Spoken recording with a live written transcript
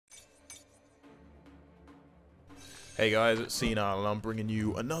Hey guys, it's Senile and I'm bringing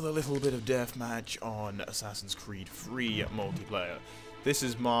you another little bit of deathmatch on Assassin's Creed 3 multiplayer. This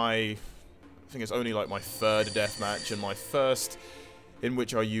is I think it's only like my third deathmatch and my first in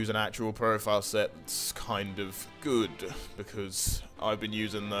which I use an actual profile set that's kind of good, because I've been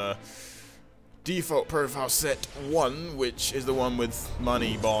using the default profile set 1, which is the one with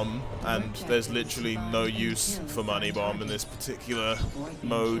Money Bomb, and there's literally no use for Money Bomb in this particular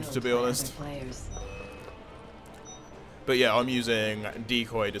mode, to be honest. But yeah, I'm using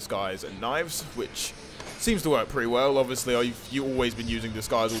Decoy, Disguise, and Knives, which seems to work pretty well. Obviously, you've always been using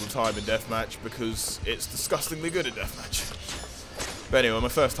Disguise all the time in Deathmatch because it's disgustingly good at Deathmatch. But anyway, my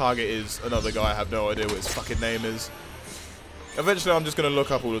first target is another guy. I have no idea what his fucking name is. Eventually, I'm just going to look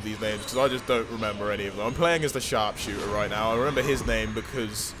up all of these names because I just don't remember any of them. I'm playing as the Sharpshooter right now. I remember his name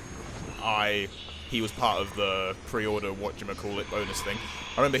because he was part of the pre-order whatchamacallit bonus thing.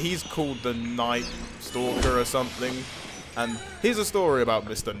 I remember he's called the Night Stalker or something. And here's a story about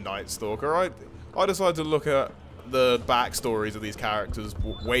Mr. Night Stalker. I decided to look at the backstories of these characters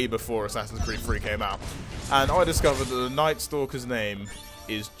way before Assassin's Creed 3 came out. And I discovered that the Night Stalker's name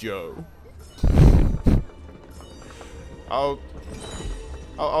is Joe. I'll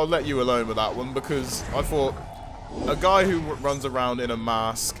let you alone with that one, because I thought a guy who runs around in a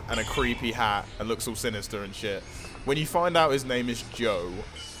mask and a creepy hat and looks all sinister and shit, when you find out his name is Joe,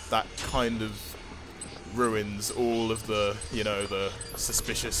 that kind of ruins all of the, you know, the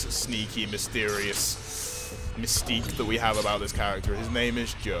suspicious, sneaky, mysterious mystique that we have about this character. His name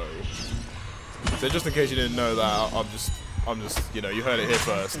is Joe. So just in case you didn't know that, I'm just, you know, you heard it here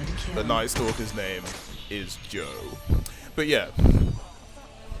first. The Night Stalker's name is Joe. But yeah,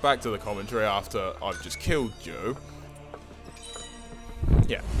 back to the commentary after I've just killed Joe.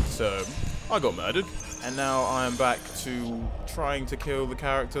 Yeah, so I got murdered, and now I am back to trying to kill the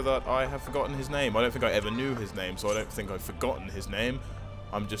character that I have forgotten his name. I don't think I ever knew his name, so I don't think I've forgotten his name.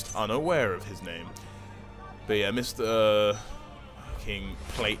 I'm just unaware of his name. But yeah, Mr. King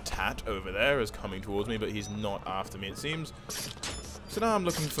Plate Tat over there is coming towards me, but he's not after me, it seems. So now I'm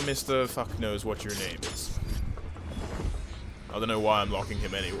looking for Mr. Fuck knows what your name is. I don't know why I'm locking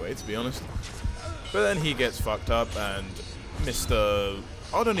him anyway, to be honest. But then he gets fucked up, and Mr.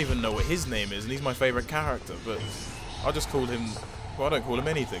 I don't even know what his name is, and he's my favourite character, but I just called him... Well, I don't call him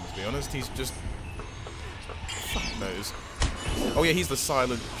anything, to be honest. He's just... Fuck knows. Oh yeah, he's the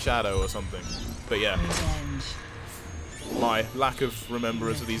Silent Shadow or something. But yeah. My lack of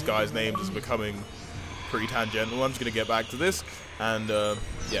remembrance of these guys' names is becoming pretty tangential. I'm just going to get back to this, and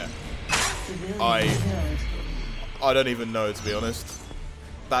yeah. I don't even know, to be honest.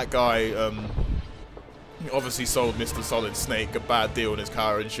 That guy... He obviously sold Mr. Solid Snake a bad deal on his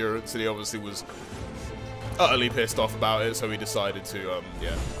car insurance, and he obviously was utterly pissed off about it, so he decided to,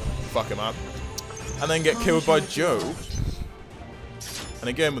 yeah, fuck him up. And then get killed by Joe. And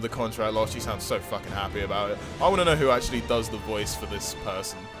again, with the contract loss, she sounds so fucking happy about it. I want to know who actually does the voice for this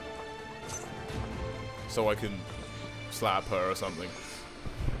person, so I can slap her or something.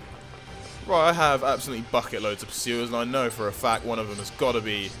 Right, I have absolutely bucket loads of pursuers, and I know for a fact one of them has got to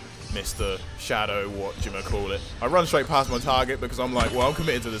be Mr. Shadow, whatchamacallit. I run straight past my target because I'm like, well, I'm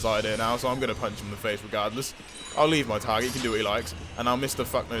committed to this idea now, so I'm going to punch him in the face regardless. I'll leave my target, he can do what he likes. And now Mr.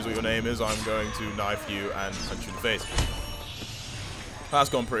 Fuck knows what your name is, I'm going to knife you and punch you in the face. That's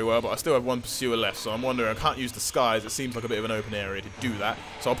gone pretty well, but I still have one pursuer left, so I'm wondering, I can't use Disguise, it seems like a bit of an open area to do that.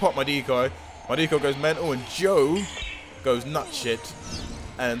 So I'll pop my decoy goes mental, and Joe goes nutshit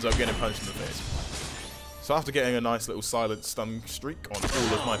and ends up getting punched in the face. So after getting a nice little silent stun streak on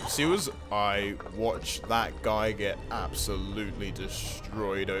all of my pursuers, I watch that guy get absolutely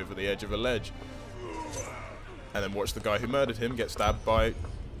destroyed over the edge of a ledge. And then watch the guy who murdered him get stabbed by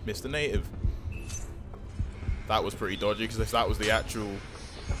Mr. Native. That was pretty dodgy, because if that was the actual...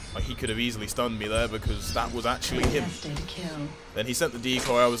 Like, he could have easily stunned me there, because that was actually him. Then he sent the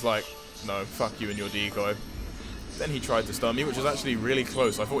decoy, I was like, no, fuck you and your decoy. Then he tried to stun me, which was actually really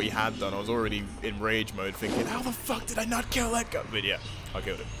close. I thought he had done. I was already in rage mode thinking, how the fuck did I not kill that guy? But yeah, I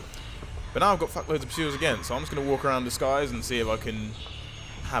killed him. But now I've got fuckloads of pursuers again, so I'm just going to walk around Disguise and see if I can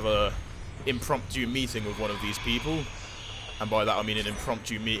have a impromptu meeting with one of these people. And by that I mean an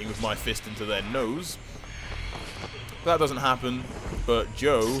impromptu meeting with my fist into their nose. But that doesn't happen, but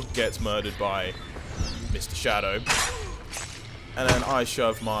Joe gets murdered by Mr. Shadow. And then I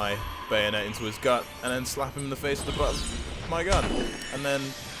shove my bayonet into his gut, and then slap him in the face with the butt of my gun, and then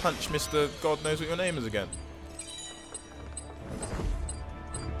punch Mr. God knows what your name is again.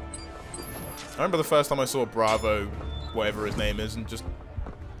 I remember the first time I saw Bravo, whatever his name is, and just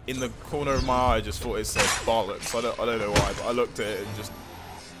in the corner of my eye I just thought it said bollocks. I don't know why, but I looked at it and just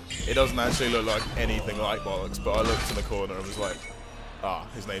It doesn't actually look like anything like Bollocks, but I looked in the corner and was like, ah,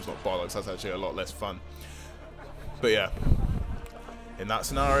 his name's not Bollocks, that's actually a lot less fun. But yeah, in that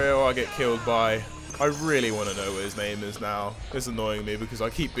scenario I get killed by, I really want to know what his name is now. It's annoying me because I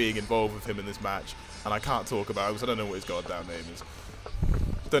keep being involved with him in this match and I can't talk about him because I don't know what his goddamn name is.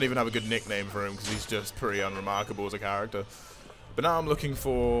 Don't even have a good nickname for him because he's just pretty unremarkable as a character. But now I'm looking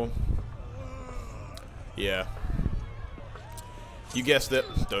for, yeah, you guessed it,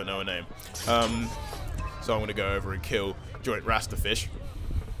 don't know a name. So I'm going to go over and kill Joint Rastafish.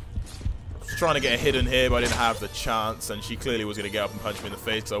 Was trying to get a hit in here, but I didn't have the chance, and she clearly was going to get up and punch me in the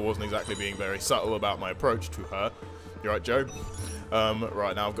face, so I wasn't exactly being very subtle about my approach to her. You right, Joe?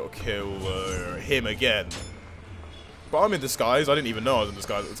 Right, now I've got to kill him again. But I'm in disguise. I didn't even know I was in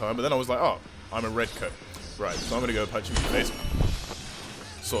disguise at the time, but then I was like, oh, I'm a red coat. Right, so I'm going to go punch him in the face.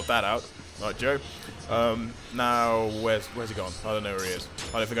 Sort that out. Right, Joe. Now, where's he gone? I don't know where he is.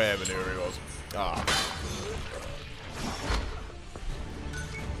 I don't think I ever knew where he was. Ah.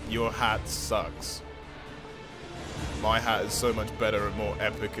 Your hat sucks. My hat is so much better and more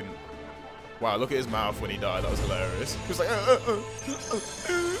epic and... Wow, look at his mouth when he died. That was hilarious. He was like...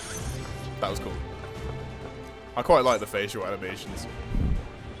 That was cool. I quite like the facial animations.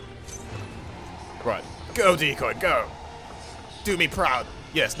 Right. Go, Decoy, go! Do me proud!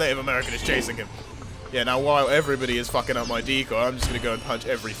 Yes, Native American is chasing him. Yeah, now while everybody is fucking up my decoy, I'm just going to go and punch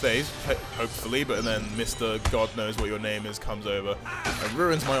every face, hopefully, but then Mr. God knows what your name is comes over and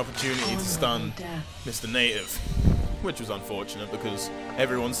ruins my opportunity to stun Mr. Native. Which was unfortunate because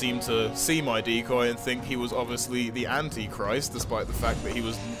everyone seemed to see my decoy and think he was obviously the Antichrist, despite the fact that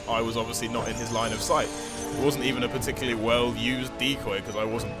I was obviously not in his line of sight. It wasn't even a particularly well-used decoy because I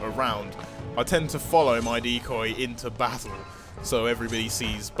wasn't around. I tend to follow my decoy into battle, so everybody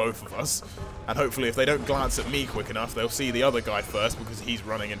sees both of us. And hopefully if they don't glance at me quick enough, they'll see the other guy first because he's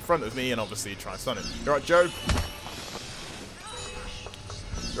running in front of me and obviously try and stun him. You alright, Joe?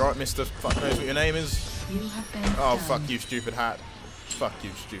 You alright, Mr. Fuck knows what your name is? You have been Oh, stunned. fuck you, stupid hat. Fuck you,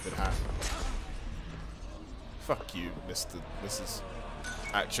 stupid hat. Fuck you, Mrs.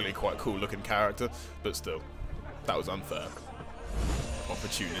 Actually quite cool looking character, but still. That was unfair.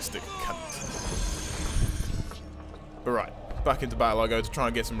 Opportunistic cunt. But right, back into battle I go to try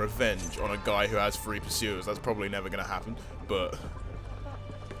and get some revenge on a guy who has 3 pursuers. That's probably never going to happen, but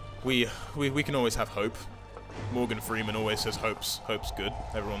we can always have hope. Morgan Freeman always says hope's good.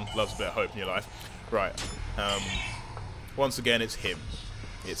 Everyone loves a bit of hope in your life. Right, once again it's him.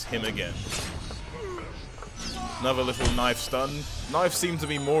 It's him again. Another little knife stun. Knives seem to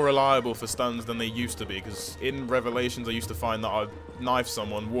be more reliable for stuns than they used to be, because in Revelations I used to find that I'd knife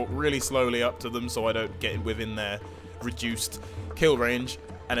someone, walk really slowly up to them so I don't get within their reduced kill range,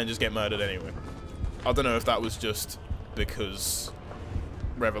 and then just get murdered anyway. I don't know if that was just because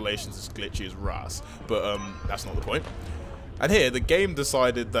Revelations is glitchy as Ras, but that's not the point. And here, the game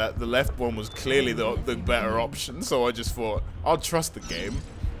decided that the left one was clearly the better option, so I just thought, I'll trust the game.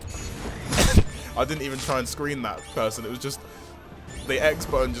 I didn't even try and screen that person, it was just, the X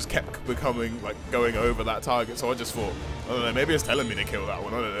button just kept becoming, like, going over that target, so I just thought, I don't know, maybe it's telling me to kill that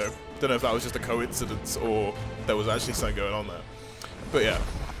one, I don't know. Don't know if that was just a coincidence, or there was actually something going on there. But yeah.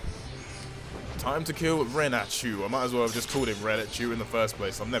 Time to kill Renachu. I might as well have just called him Renachu in the first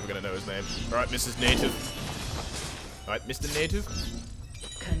place, I'm never going to know his name. Alright, Mrs. Native. Alright, Mr. Native.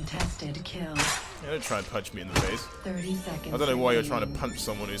 Contested kill. Yeah, don't try and punch me in the face. 30 seconds. I don't know why you're trying to punch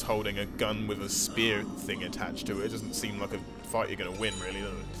someone who's holding a gun with a spear thing attached to it. It doesn't seem like a fight you're going to win, really,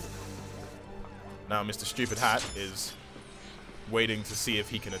 does it? Now, Mr. Stupid Hat is waiting to see if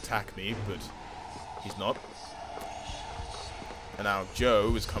he can attack me, but he's not. And now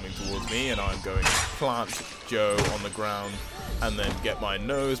Joe is coming towards me, and I'm going to plant Joe on the ground and then get my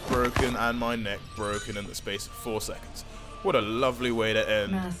nose broken and my neck broken in the space of 4 seconds. What a lovely way to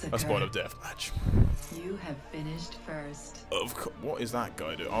end a squad of deathmatch. You have finished first. What is that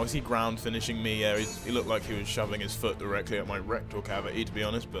guy doing? Oh, is he ground finishing me? Yeah, he looked like he was shoving his foot directly at my rectal cavity, to be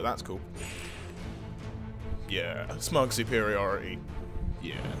honest, but that's cool. Yeah, smug superiority.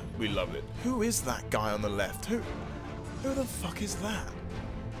 Yeah, we love it. Who is that guy on the left? Who the fuck is that?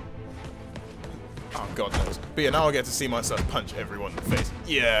 Oh, God knows. But yeah, now I get to see myself punch everyone in the face.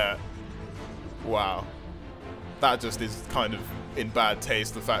 Yeah. Wow. That just is kind of in bad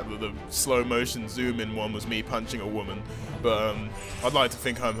taste, the fact that the slow motion zoom in one was me punching a woman. But I'd like to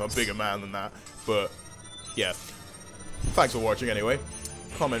think I'm a bigger man than that. But yeah. Thanks for watching anyway.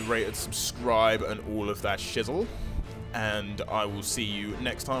 Comment, rate, and subscribe, and all of that shizzle. And I will see you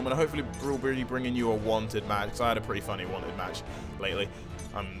next time, and hopefully we'll be bringing you a wanted match, because I had a pretty funny wanted match lately.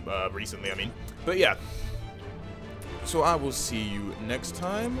 Recently, I mean. But yeah. So I will see you next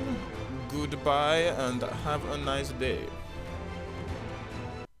time. Goodbye and have a nice day.